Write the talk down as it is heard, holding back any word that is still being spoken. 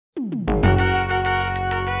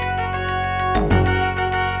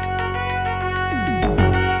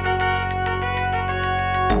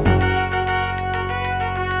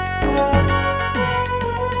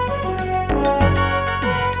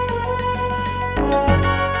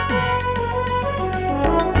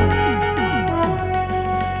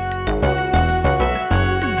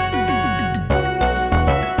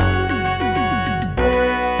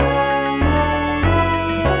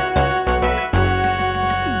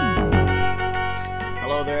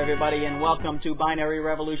Welcome to Binary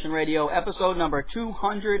Revolution Radio, episode number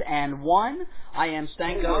 201. I am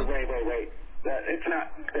Stanko. Wait. It's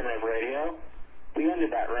not Binary Radio. We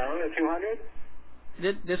ended that round at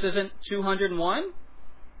 200. This isn't 201?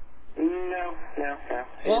 No.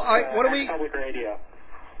 Well, all right, what are we... Public Radio.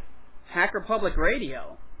 Hacker Public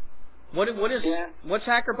Radio? What is... Yeah. What's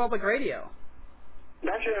Hacker Public Radio?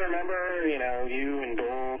 Don't you remember, you and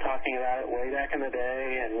Dole talking about it way back in the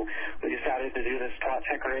day, and we decided to do this Twat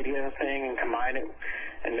Tech Radio thing and combine it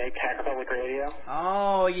and make Hacker Public Radio?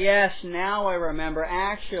 Oh, yes, now I remember.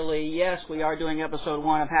 Actually, yes, we are doing episode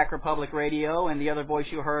 1 of Hacker Public Radio, and the other voice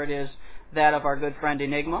you heard is that of our good friend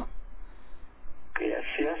Enigma. Yes,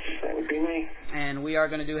 that would be me. And we are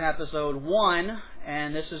going to do episode 1,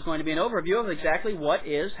 and this is going to be an overview of exactly what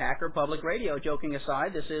is Hacker Public Radio. Joking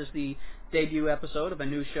aside, this is the debut episode of a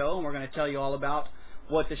new show, and we're going to tell you all about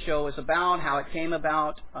what the show is about, how it came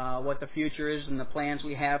about, what the future is, and the plans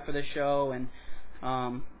we have for the show,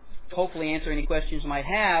 and hopefully answer any questions you might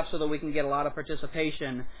have so that we can get a lot of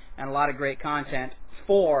participation and a lot of great content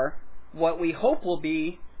for what we hope will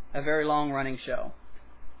be a very long-running show.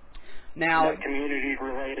 Now, a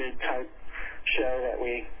community-related type show that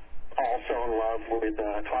we all so in love with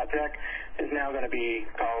Twat Tech is now going to be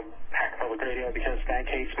called Hacker Public Radio because Stank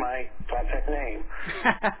hates my Twat Tech name.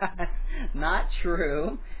 Not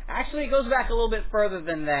true. Actually, it goes back a little bit further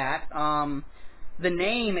than that. The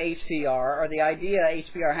name HPR, or the idea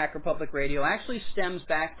HPR Hacker Public Radio, actually stems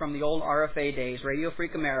back from the old RFA days, Radio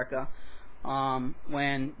Freak America,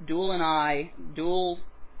 when Duel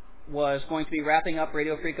was going to be wrapping up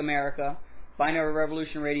Radio Freak America. Binary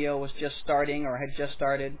Revolution Radio was just starting, or had just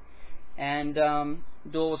started, and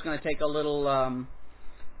Duel was going to take a little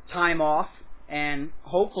time off, and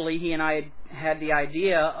hopefully he and I had the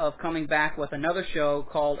idea of coming back with another show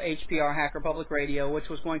called HPR Hacker Public Radio, which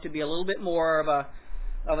was going to be a little bit more of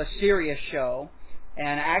a serious show.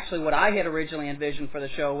 And actually what I had originally envisioned for the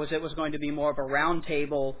show was it was going to be more of a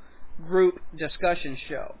roundtable group discussion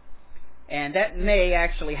show. And that may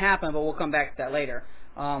actually happen, but we'll come back to that later.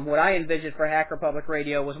 What I envisioned for Hacker Public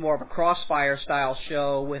Radio was more of a crossfire-style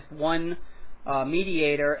show with one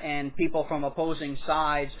mediator and people from opposing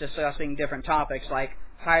sides discussing different topics like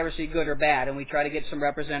piracy, good or bad, and we try to get some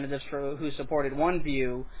representatives who supported one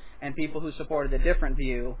view and people who supported a different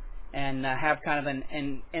view, and have kind of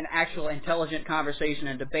an actual intelligent conversation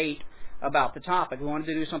and debate about the topic. We wanted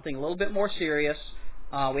to do something a little bit more serious.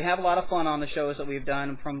 We have a lot of fun on the shows that we've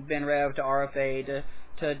done, from BenRev to RFA to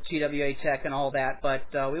TWA Tech and all that, but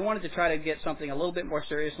we wanted to try to get something a little bit more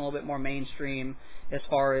serious and a little bit more mainstream as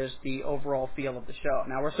far as the overall feel of the show.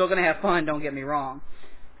 Now, we're still going to have fun, don't get me wrong,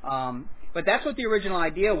 but that's what the original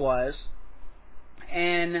idea was,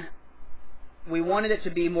 and we wanted it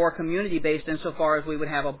to be more community-based insofar as we would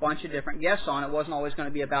have a bunch of different guests on. It wasn't always going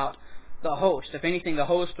to be about the host. If anything, the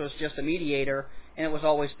host was just a mediator, and it was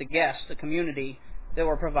always the guests, the community, that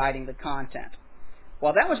were providing the content.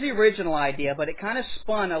 Well, that was the original idea, but it kind of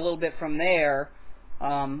spun a little bit from there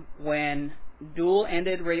when Duel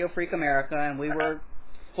ended Radio Freak America, and we were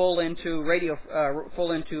full into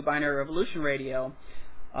Binary Revolution Radio.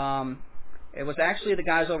 It was actually the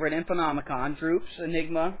guys over at Infonomicon, Droops,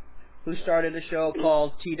 Enigma, who started a show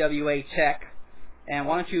called TWA Tech. And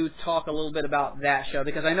why don't you talk a little bit about that show?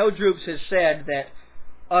 Because I know Droops has said that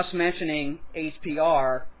us mentioning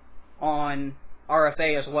HPR on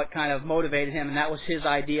RFA is what kind of motivated him, and that was his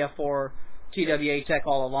idea for TWA Tech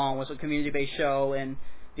all along, was a community-based show, and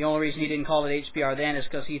the only reason he didn't call it HPR then is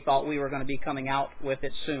because he thought we were going to be coming out with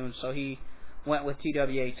it soon, so he went with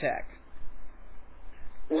TWA Tech.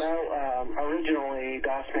 Well, originally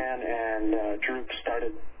Dossman and Droop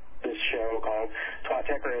started this show called Twat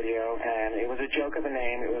Tech Radio, and it was a joke of a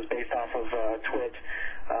name. It was based off of TWIT.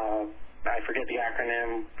 I forget the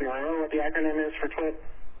acronym. Do you remember what the acronym is for TWIT?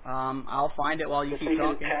 I'll find it while you keep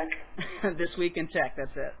talking. This Week in Tech? This Week in Tech,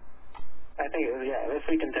 that's it. I think it was, This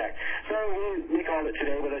Week in Tech. So we called it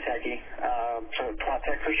Today with a Techie, so Twat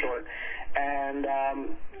Tech for short. And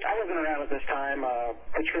I wasn't around at this time.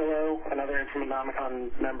 Petrillo, another Infonomicon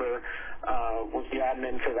member, was the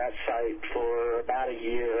admin for that site for about a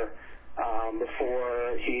year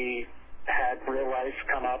before he had real life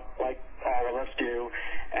come up like all of us do,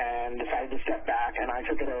 and decided to step back, and I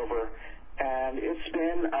took it over. And it's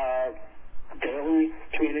been daily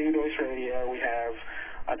community-based radio. We have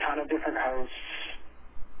a ton of different hosts,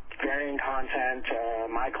 varying content.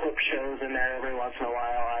 My clip shows in there every once in a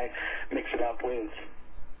while. I mix it up with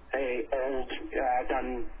I've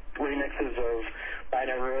done remixes of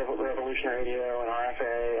Binary Revolution Radio and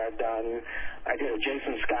RFA. I did a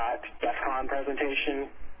Jason Scott DEF CON presentation.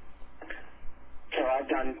 So I've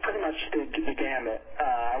done pretty much the gamut.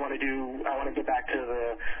 I want to get back to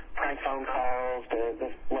the prank phone calls,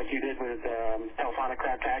 like you did with Telephonic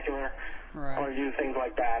Craptacular. Right. I want to do things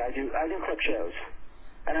like that. I do clip shows,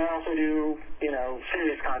 and I also do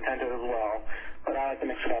serious content as well. But I like to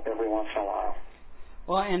mix it up every once in a while.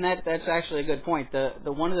 Well, and that's actually a good point. The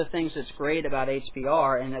one of the things that's great about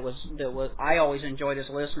HPR, and that was I always enjoyed as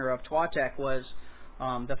a listener of Twatek, was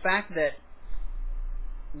the fact that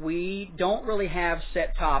we don't really have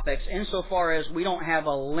set topics insofar as we don't have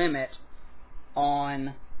a limit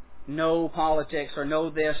on no politics or no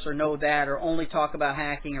this or no that or only talk about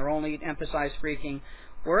hacking or only emphasize phreaking.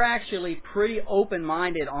 We're actually pretty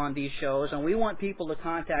open-minded on these shows, and we want people to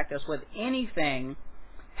contact us with anything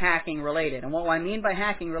hacking related. And what I mean by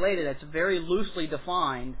hacking related, it's very loosely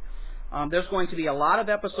defined. There's going to be a lot of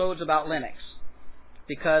episodes about Linux,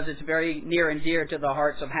 because it's very near and dear to the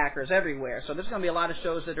hearts of hackers everywhere. So there's going to be a lot of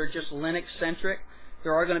shows that are just Linux-centric.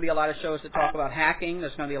 There are going to be a lot of shows that talk about hacking.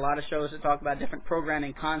 There's going to be a lot of shows that talk about different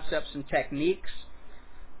programming concepts and techniques.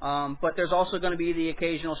 But there's also going to be the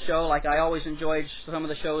occasional show, like I always enjoyed some of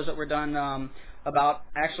the shows that were done about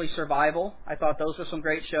actually survival. I thought those were some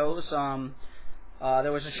great shows.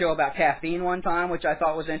 There was a show about caffeine one time, which I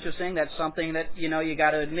thought was interesting. That's something that, you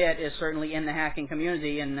got to admit is certainly in the hacking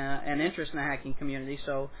community and interest in the hacking community.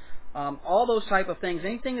 So all those type of things,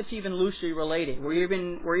 anything that's even loosely related. We're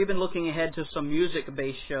even looking ahead to some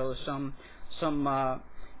music-based shows, some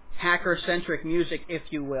hacker-centric music, if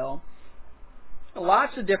you will.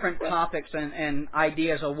 Lots of different topics and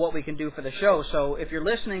ideas of what we can do for the show. So if you're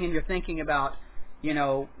listening and you're thinking about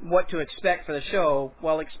what to expect for the show,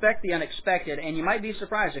 well, expect the unexpected, and you might be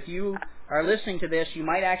surprised. If you are listening to this, you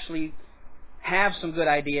might actually have some good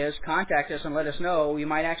ideas. Contact us and let us know. You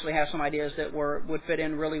might actually have some ideas that would fit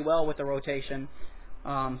in really well with the rotation.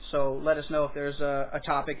 So let us know if there's a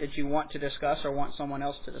topic that you want to discuss or want someone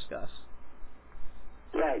else to discuss.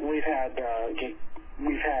 Right. We've had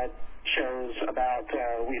shows about,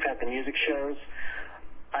 we've had the music shows.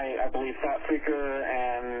 I believe Thought Freaker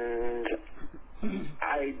and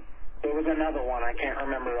there was another one, I can't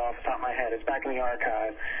remember off the top of my head, it's back in the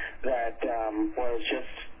archive, that was just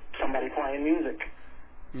somebody playing music.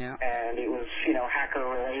 Yeah. And it was, hacker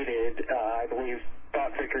related. I believe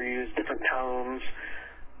Thought Freaker used different tones,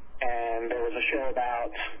 and there was a show about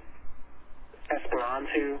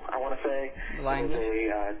Esperanto, I want to say. Language. It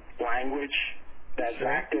was a language that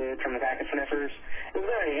Zach did from the Packet Sniffers. It was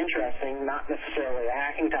very interesting, not necessarily a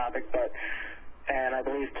hacking topic, and I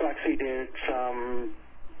believe Plexi did some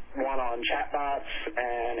one on chatbots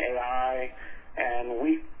and AI, and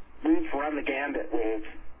we've run the gambit with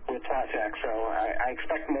Twatek, so I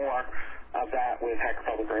expect more of that with Hacker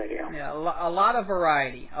Public Radio. Yeah, a lot of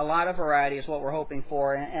variety. A lot of variety is what we're hoping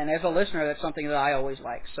for, and as a listener, that's something that I always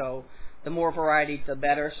like. So the more variety, the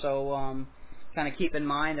better. So kind of keep in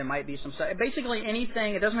mind there might be some stuff. Basically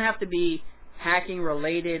anything. It doesn't have to be hacking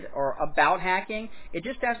related or about hacking. It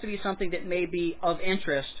just has to be something that may be of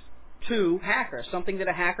interest to hackers, something that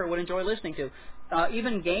a hacker would enjoy listening to.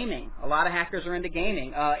 Even gaming. A lot of hackers are into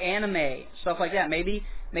gaming. Anime, stuff like that. Maybe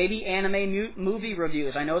anime movie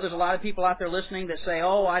reviews. I know there's a lot of people out there listening that say,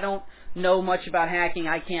 oh, I don't know much about hacking,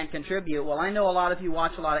 I can't contribute. Well, I know a lot of you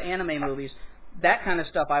watch a lot of anime movies. That kind of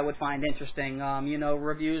stuff I would find interesting.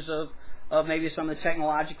 Reviews of maybe some of the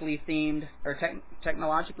technologically themed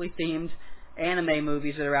anime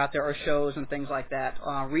movies that are out there, or shows and things like that.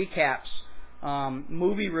 Recaps,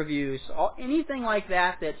 movie reviews, anything like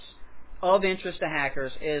that that's of interest to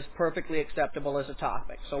hackers is perfectly acceptable as a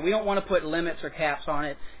topic. So we don't want to put limits or caps on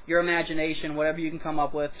it. Your imagination, whatever you can come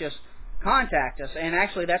up with, just contact us. And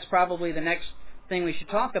actually that's probably the next thing we should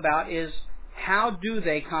talk about is how do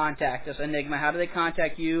they contact us, Enigma? How do they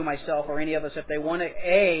contact you, myself, or any of us if they want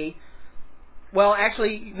to, well,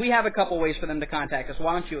 actually, we have a couple ways for them to contact us.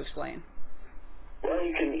 Why don't you explain? Well,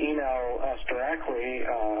 you can email us directly.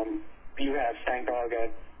 You have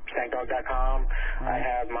stankdog@stankdog.com. I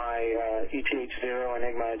have my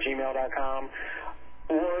eth0enigma@gmail.com.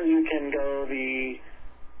 Or you can go the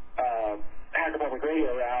Hacker Public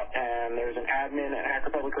Radio route, and there's an admin at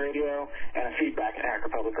Hacker Public Radio and a feedback at Hacker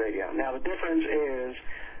Public Radio. Now, the difference is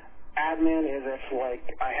admin is if, like,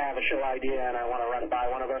 I have a show idea and I want to run it by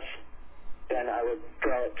one of us, then I would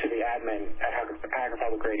throw it to the admin at Hacker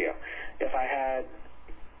Public Radio. If I had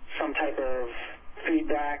some type of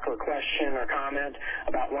feedback or question or comment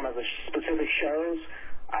about one of the specific shows,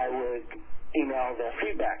 I would email the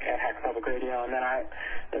feedback at Hacker Public Radio, and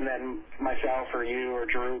then myself or you or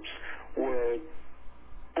Droops would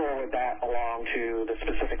forward that along to the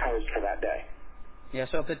specific host for that day. Yeah,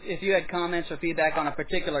 so if you had comments or feedback on a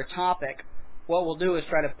particular topic, what we'll do is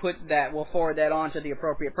try to we'll forward that on to the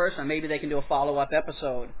appropriate person. Maybe they can do a follow-up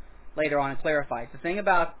episode later on and clarify. The thing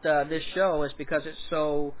about this show is because it's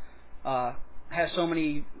so has so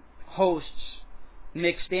many hosts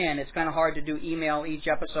mixed in, it's kind of hard to do email each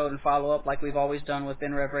episode and follow up like we've always done with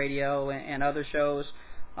BinRev Radio and other shows,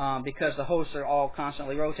 because the hosts are all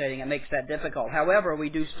constantly rotating. It makes that difficult. However, we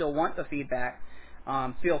do still want the feedback.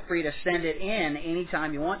 Feel free to send it in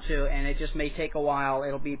anytime you want to, and it just may take a while.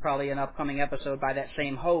 It'll be probably an upcoming episode by that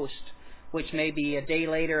same host, which may be a day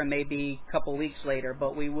later and maybe a couple weeks later,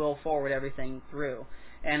 but we will forward everything through.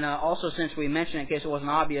 And also, since we mentioned, in case it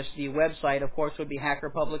wasn't obvious, the website, of course, would be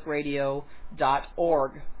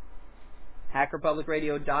hackerpublicradio.org.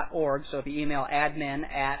 hackerpublicradio.org. So if you email admin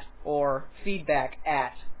at or feedback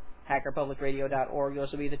at hackerpublicradio.org,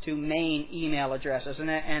 those will be the two main email addresses.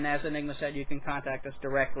 And as Enigma said, you can contact us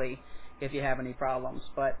directly if you have any problems.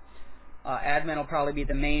 But admin will probably be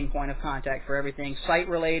the main point of contact for everything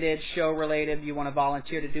site-related, show-related. You want to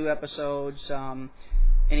volunteer to do episodes,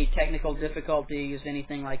 any technical difficulties,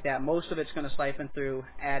 anything like that. Most of it's going to siphon through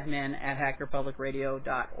admin at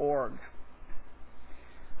hackerpublicradio.org.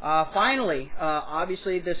 Finally,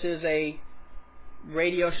 obviously this is a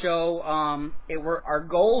radio show. Our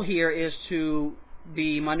goal here is to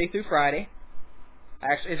be Monday through Friday.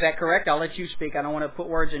 Actually, is that correct? I'll let you speak. I don't want to put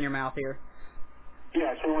words in your mouth here.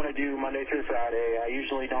 Yes, we want to do Monday through Friday. I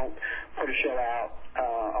usually don't put a show out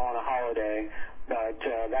on a holiday, but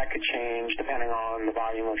that could change depending on the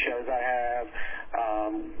volume of shows I have.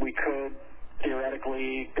 We could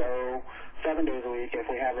theoretically go 7 days a week if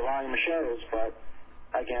we have the volume of shows, but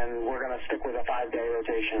again, we're going to stick with a 5-day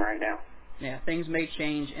rotation right now. Yeah, things may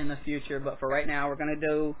change in the future, but for right now, we're going to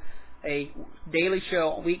do a daily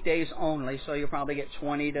show, weekdays only, so you'll probably get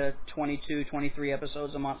 20 to 22, 23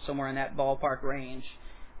 episodes a month, somewhere in that ballpark range.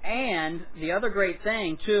 And the other great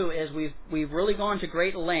thing, too, is we've really gone to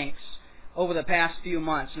great lengths over the past few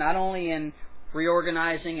months, not only in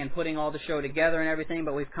reorganizing and putting all the show together and everything,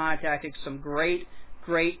 but we've contacted some great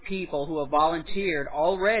people who have volunteered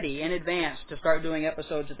already in advance to start doing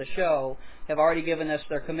episodes of the show, have already given us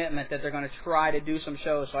their commitment that they're going to try to do some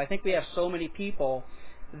shows. So I think we have so many people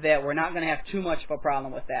that we're not going to have too much of a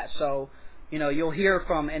problem with that. So, you'll hear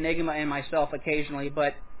from Enigma and myself occasionally,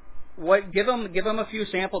 but give them a few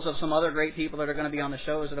samples of some other great people that are going to be on the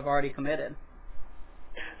shows that have already committed.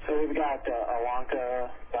 So we've got Alanka,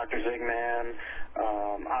 Dr. Zigman,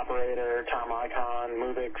 Operator, Tom Icon,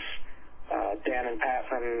 Movix, Dan and Pat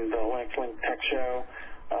from the Linux Link Tech Show,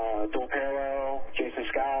 Dual Parallel, Jason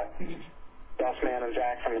Scott, Bossman and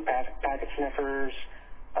Zach from the Packet Sniffers,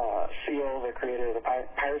 Seal, the creator of the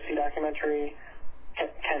Piracy documentary,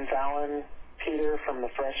 Ken Fallon, Peter from the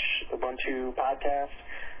Fresh Ubuntu podcast,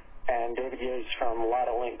 and David Yates from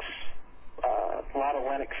Lotto Linux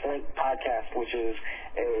Link podcast, which is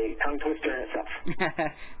a tongue twister in itself.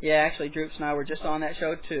 Yeah, actually, Droops and I were just on that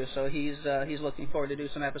show too, so he's looking forward to do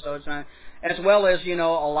some episodes on, as well as a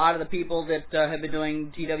lot of the people that have been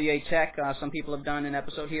doing TWA Tech. Some people have done an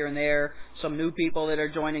episode here and there. Some new people that are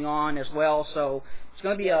joining on as well. So it's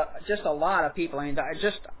going to be just a lot of people. I mean,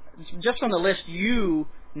 just from the list you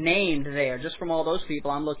named there, just from all those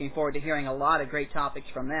people, I'm looking forward to hearing a lot of great topics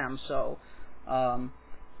from them. So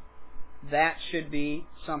that should be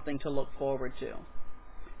something to look forward to.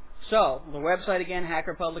 So, the website again,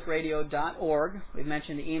 hackerpublicradio.org. We've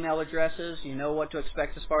mentioned the email addresses. You know what to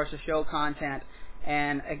expect as far as the show content.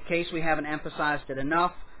 And in case we haven't emphasized it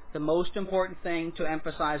enough, the most important thing to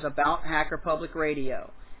emphasize about Hacker Public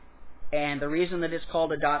Radio, and the reason that it's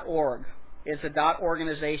called a .org, is a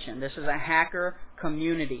 .organization. This is a hacker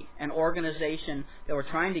community, an organization that we're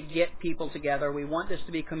trying to get people together. We want this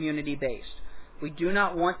to be community-based. We do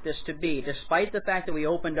not want this to be, despite the fact that we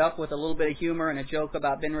opened up with a little bit of humor and a joke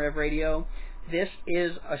about BinRev Radio, this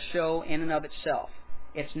is a show in and of itself.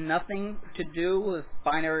 It's nothing to do with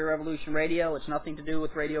Binary Revolution Radio. It's nothing to do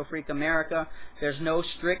with Radio Freak America. There's no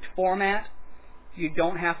strict format. You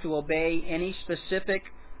don't have to obey any specific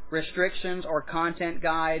restrictions or content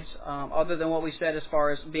guides other than what we said as far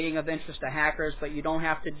as being of interest to hackers, but you don't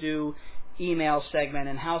have to do email segment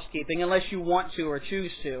and housekeeping unless you want to or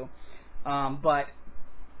choose to. But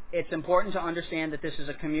it's important to understand that this is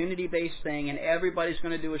a community-based thing, and everybody's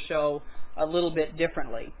going to do a show a little bit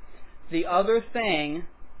differently. The other thing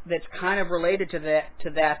that's kind of related to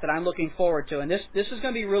that I'm looking forward to, and this is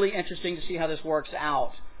going to be really interesting to see how this works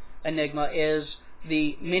out, Enigma, is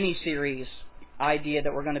the mini-series idea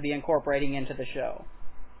that we're going to be incorporating into the show.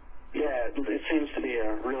 Yeah, it seems to be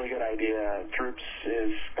a really good idea. Droops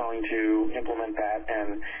is going to implement that,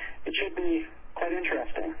 and it should be quite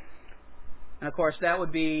interesting. And, of course, that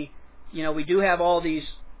would be, we do have all these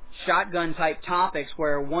shotgun-type topics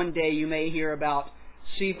where one day you may hear about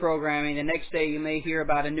C programming, the next day you may hear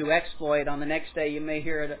about a new exploit, on the next day you may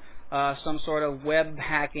hear some sort of web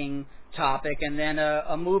hacking topic, and then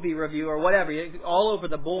a movie review or whatever, all over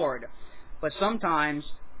the board. But sometimes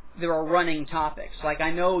there are running topics. Like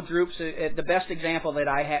I know Droops, the best example that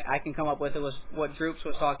I can come up with was what Droops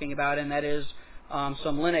was talking about, and that is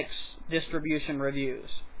some Linux distribution reviews.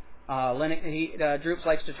 Droops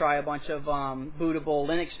likes to try a bunch of bootable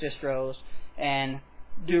Linux distros and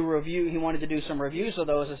do review. He wanted to do some reviews of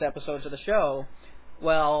those as episodes of the show.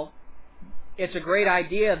 Well, it's a great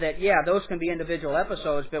idea that, those can be individual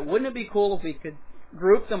episodes, but wouldn't it be cool if we could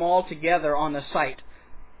group them all together on the site?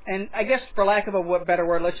 And I guess, for lack of a better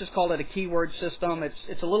word, let's just call it a keyword system.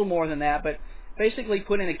 It's a little more than that, but basically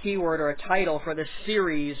put in a keyword or a title for this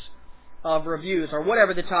series of reviews, or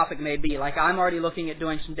whatever the topic may be. Like I'm already looking at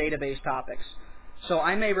doing some database topics. So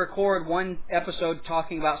I may record one episode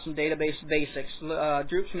talking about some database basics.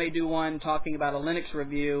 Droops may do one talking about a Linux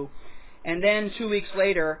review. And then 2 weeks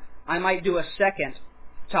later, I might do a second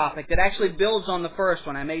topic that actually builds on the first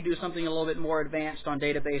one. I may do something a little bit more advanced on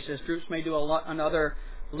databases. Droops may do another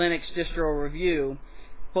Linux distro review.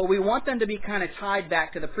 But we want them to be kind of tied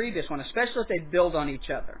back to the previous one, especially if they build on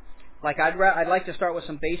each other. Like I'd like to start with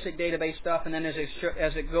some basic database stuff, and then as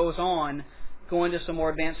it goes on, go into some more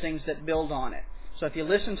advanced things that build on it. So if you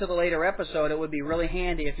listen to the later episode, it would be really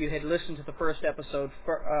handy if you had listened to the first episode,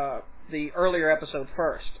 the earlier episode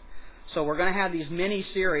first. So we're going to have these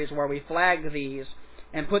mini-series where we flag these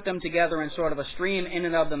and put them together in sort of a stream in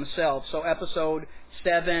and of themselves. So episode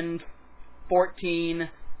 7, 14,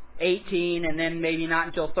 18, and then maybe not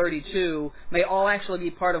until 32 may all actually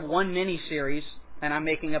be part of one mini-series, and I'm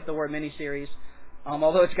making up the word mini-series,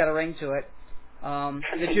 although it's got a ring to it,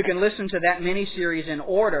 that you can listen to that mini-series in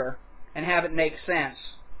order and have it make sense,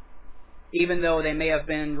 even though they may have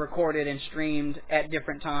been recorded and streamed at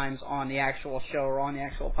different times on the actual show or on the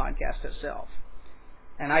actual podcast itself.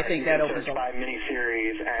 And I think that opens up by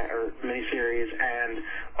miniseries and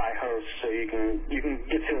by host, so you can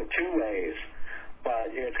get to it two ways.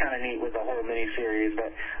 But it's kind of neat with the whole miniseries.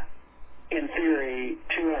 But in theory,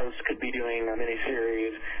 two hosts could be doing a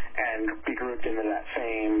miniseries and be grouped into that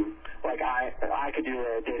same. Like I could do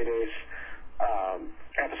a database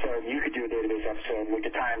episode, you could do a database episode, and we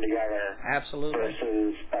could tie them together. Absolutely.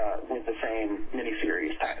 Versus with the same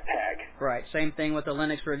miniseries tag. Right. Same thing with the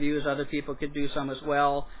Linux reviews. Other people could do some as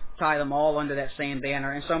well. Tie them all under that same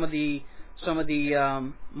banner. And some of the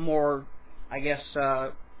more, I guess,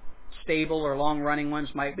 stable or long-running ones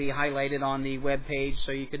might be highlighted on the web page,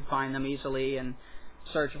 so you could find them easily and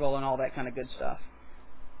searchable and all that kind of good stuff.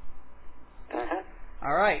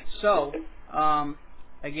 All right. So.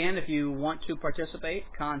 Again, if you want to participate,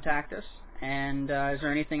 contact us. And is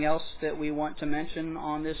there anything else that we want to mention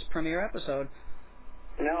on this premiere episode?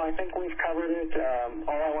 No, I think we've covered it.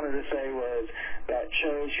 All I wanted to say was that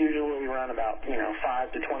shows usually run about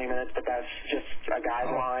 5 to 20 minutes, but that's just a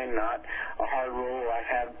guideline, not a hard rule. I've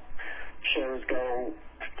had shows go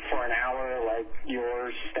for an hour, like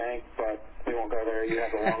yours, Stank, but we won't go there. You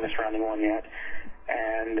have the longest running one yet.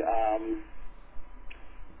 And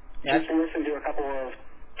just listen to a couple of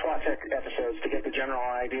Tech episodes to get the general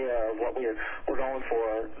idea of what we're going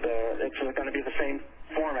for. It's going to be the same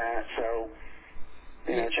format, so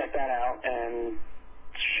check that out and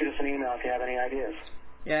shoot us an email if you have any ideas.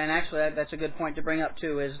 Yeah, and actually that's a good point to bring up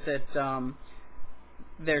too, is that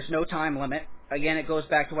there's no time limit. Again, it goes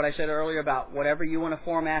back to what I said earlier about whatever you want to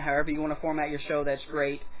format, however you want to format your show, that's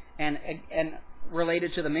great. And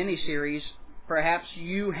related to the miniseries, perhaps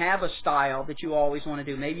you have a style that you always want to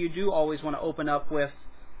do. Maybe you do always want to open up with,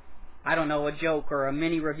 I don't know, a joke or a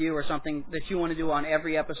mini review or something that you want to do on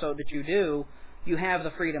every episode that you do. You have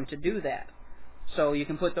the freedom to do that. So you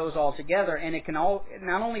can put those all together, and it can all,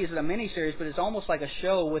 not only is it a mini-series, but it's almost like a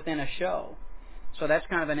show within a show. So that's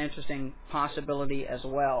kind of an interesting possibility as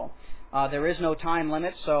well. There is no time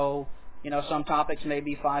limit, so some topics may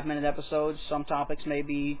be 5-minute episodes, some topics may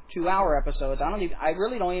be 2-hour episodes. I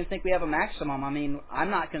really don't even think we have a maximum. I mean, I'm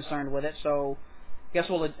not concerned with it, so I guess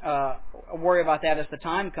we'll worry about that as the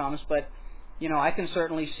time comes. But I can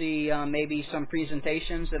certainly see maybe some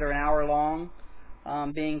presentations that are an hour long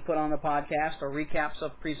being put on the podcast, or recaps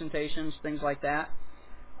of presentations, things like that.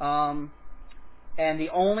 And the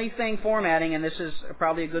only thing formatting, and this is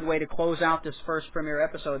probably a good way to close out this first premiere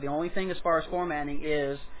episode, the only thing as far as formatting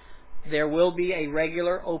is there will be a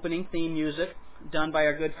regular opening theme music done by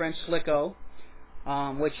our good friend Slicko,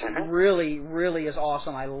 which really, really is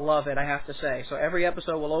awesome. I love it, I have to say. So every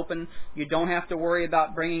episode will open. You don't have to worry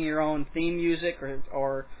about bringing your own theme music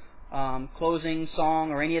or closing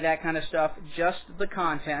song or any of that kind of stuff, just the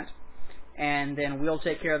content, and then we'll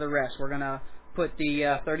take care of the rest. We're going to put the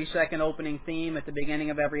 30-second opening theme at the beginning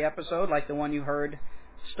of every episode, like the one you heard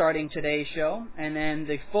starting today's show, and then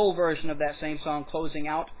the full version of that same song closing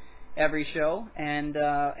out every show, and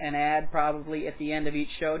an ad probably at the end of each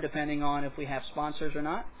show, depending on if we have sponsors or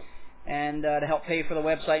not, and to help pay for the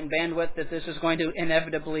website and bandwidth that this is going to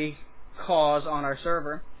inevitably cause on our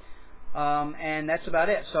server. And that's about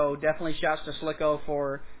it. So definitely shouts to Slicko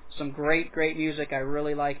for some great, great music. I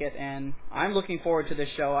really like it, and I'm looking forward to this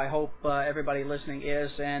show. I hope everybody listening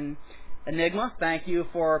is. And Enigma, thank you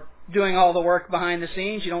for doing all the work behind the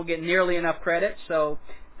scenes. You don't get nearly enough credit, so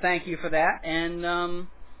thank you for that. And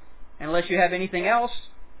unless you have anything else.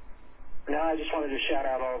 No, I just wanted to shout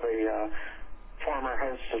out all the former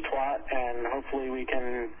hosts of TWAT, and hopefully we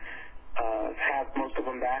can have most of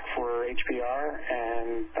them back for HPR,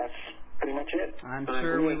 and that's pretty much it. I'm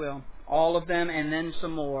sure we will. All of them, and then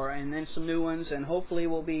some more, and then some new ones, and hopefully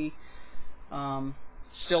we'll be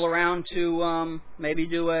still around to maybe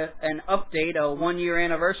do an update, a 1-year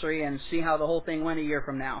anniversary, and see how the whole thing went a year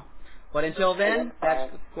from now. But until then,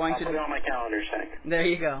 that's going to... I'll put it on my calendar, Hank. There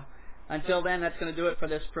you go. Until then, that's going to do it for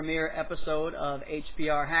this premiere episode of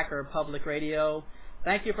HPR Hacker Public Radio.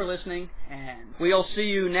 Thank you for listening, and we'll see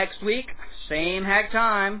you next week. Same hack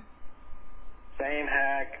time. Same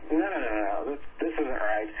hack. No. This isn't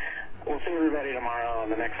right. We'll see everybody tomorrow on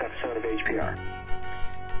the next episode of HPR.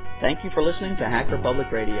 Thank you for listening to Hacker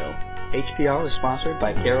Public Radio. HPR is sponsored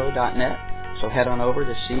by Caro.net, so head on over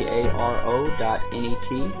to caro.net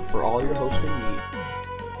for all your hosting needs.